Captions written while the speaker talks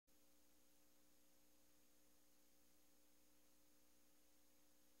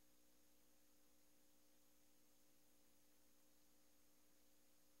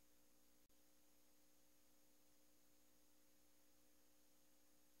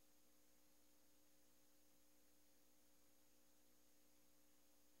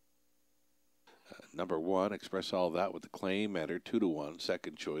Number 1, Express All That with the claim, enter 2-1,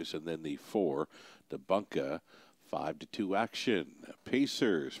 second choice, and then the 4, Debunka, 5-2 action.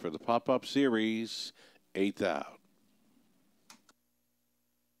 Pacers for the pop-up series, 8th out.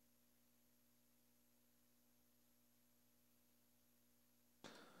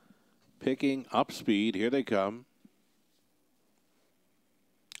 Picking up speed, here they come.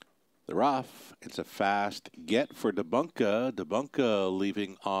 They're off. It's a fast get for Debunka. Debunka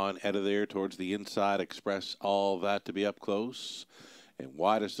leaving on out of there towards the inside. Express All That to be up close. And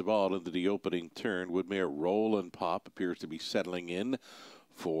widest of all into the opening turn. Woodmere Roll and Pop appears to be settling in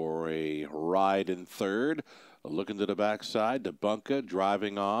for a ride in third. Looking to the backside. Debunka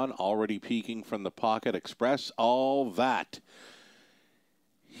driving on. Already peeking from the pocket. Express All That.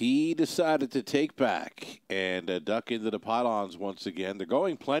 He decided to take back and duck into the pylons once again. They're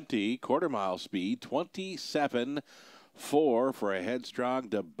going plenty. Quarter-mile speed, 27.4 for a headstrong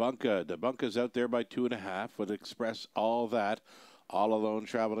Debunka. Debunka's out there by 2.5. Would Express All That. All alone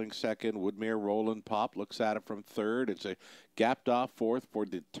traveling second. Woodmere Roland Pop looks at it from third. It's a gapped off fourth for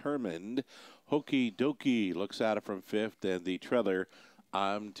Determined. Hokey Dokey looks at it from fifth. And the trailer,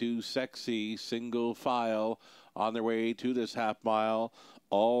 I'm Too Sexy, single file on their way to this half mile.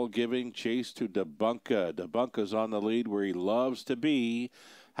 All giving chase to Debunka. Debunka's on the lead where he loves to be.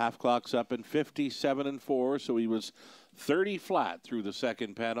 Half clock's up in 57.4, so he was 30 flat through the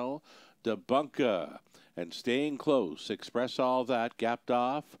second panel. Debunka and staying close. Express All That gapped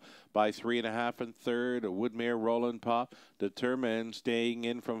off by 3.5 and third. Woodmere Roland Pop. Determined staying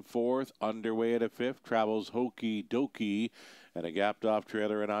in from fourth. Underway at a fifth. Travels Hokey Dokey. And a gapped off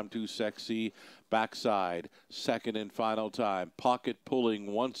trailer, and I'm Too Sexy. Backside, second and final time. Pocket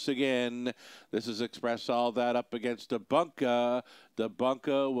pulling once again. This is Express All That up against Debunka.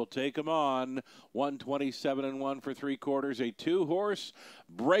 Debunka will take him on. 127-1 for 3/4. A 2-horse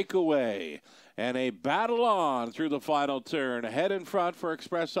breakaway. And a battle on through the final turn. Ahead in front for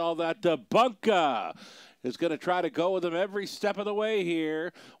Express All That. Debunka is going to try to go with him every step of the way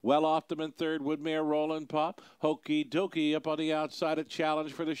here. Well off them in third. Woodmere Roland Pop. Hokey Dokey up on the outside. A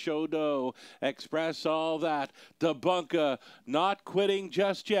challenge for the show dough. Express All That. Debunka not quitting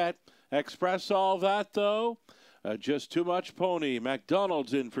just yet. Express All That, though. Just too much pony.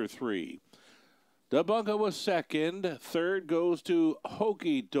 McDonald's in for 3. Debunka was second. Third goes to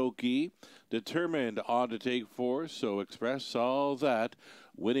Hokey Dokey. Determined on to take 4. So Express All That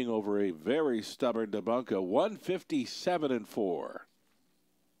winning over a very stubborn Debunka. 157-4.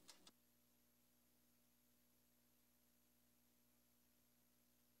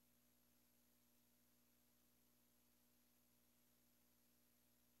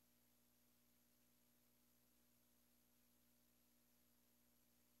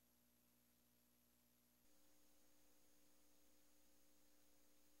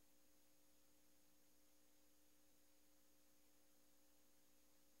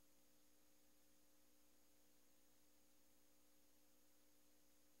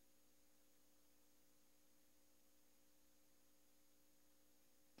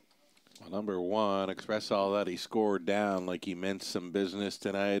 Number 1, Express All That. He scored down like he meant some business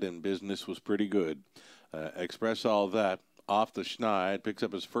tonight, and business was pretty good. Express All That off the schneid, picks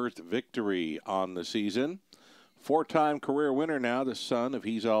up his first victory on the season. 4-time career winner now, the son of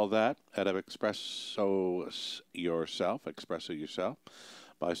He's All That, out of Espresso Yourself,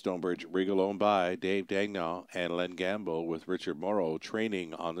 by Stonebridge Regal, owned by Dave Dagnall and Len Gamble, with Richard Morrow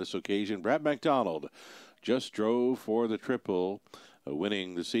training on this occasion. Brad McDonald just drove for the triple,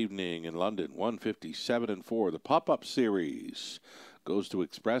 winning this evening in London. 157-4. The pop-up series goes to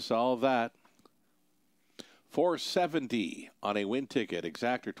Express All That. $4.70 on a win ticket.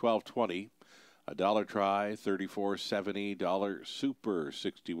 Exactor $12.20. A dollar try, $34.70. Dollar super,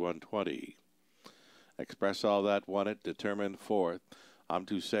 $61.20. Express All That won it. Determined 4th. I'm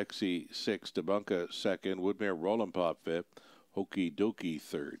Too Sexy 6th. Debunka 2nd. Woodmere Roland Pop 5th. Hokey Dokey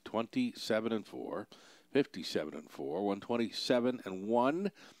 3rd. 27-4. 57-4. 127-1.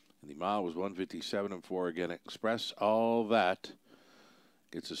 And the mile was 157-4 again. Express All That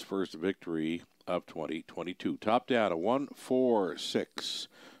gets his first victory of 2022. Top down, a 1, 4, 6,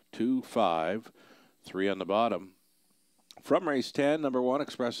 2, 5, 3 on the bottom. From race 10, number 1,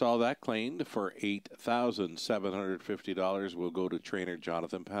 Express All That, claimed for $8,750, will go to trainer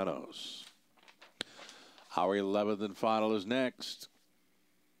Jonathan Panos. Our 11th and final is next.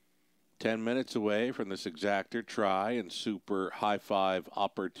 10 minutes away from this exactor try and super high five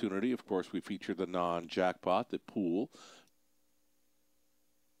opportunity. Of course, we feature the non-jackpot, the pool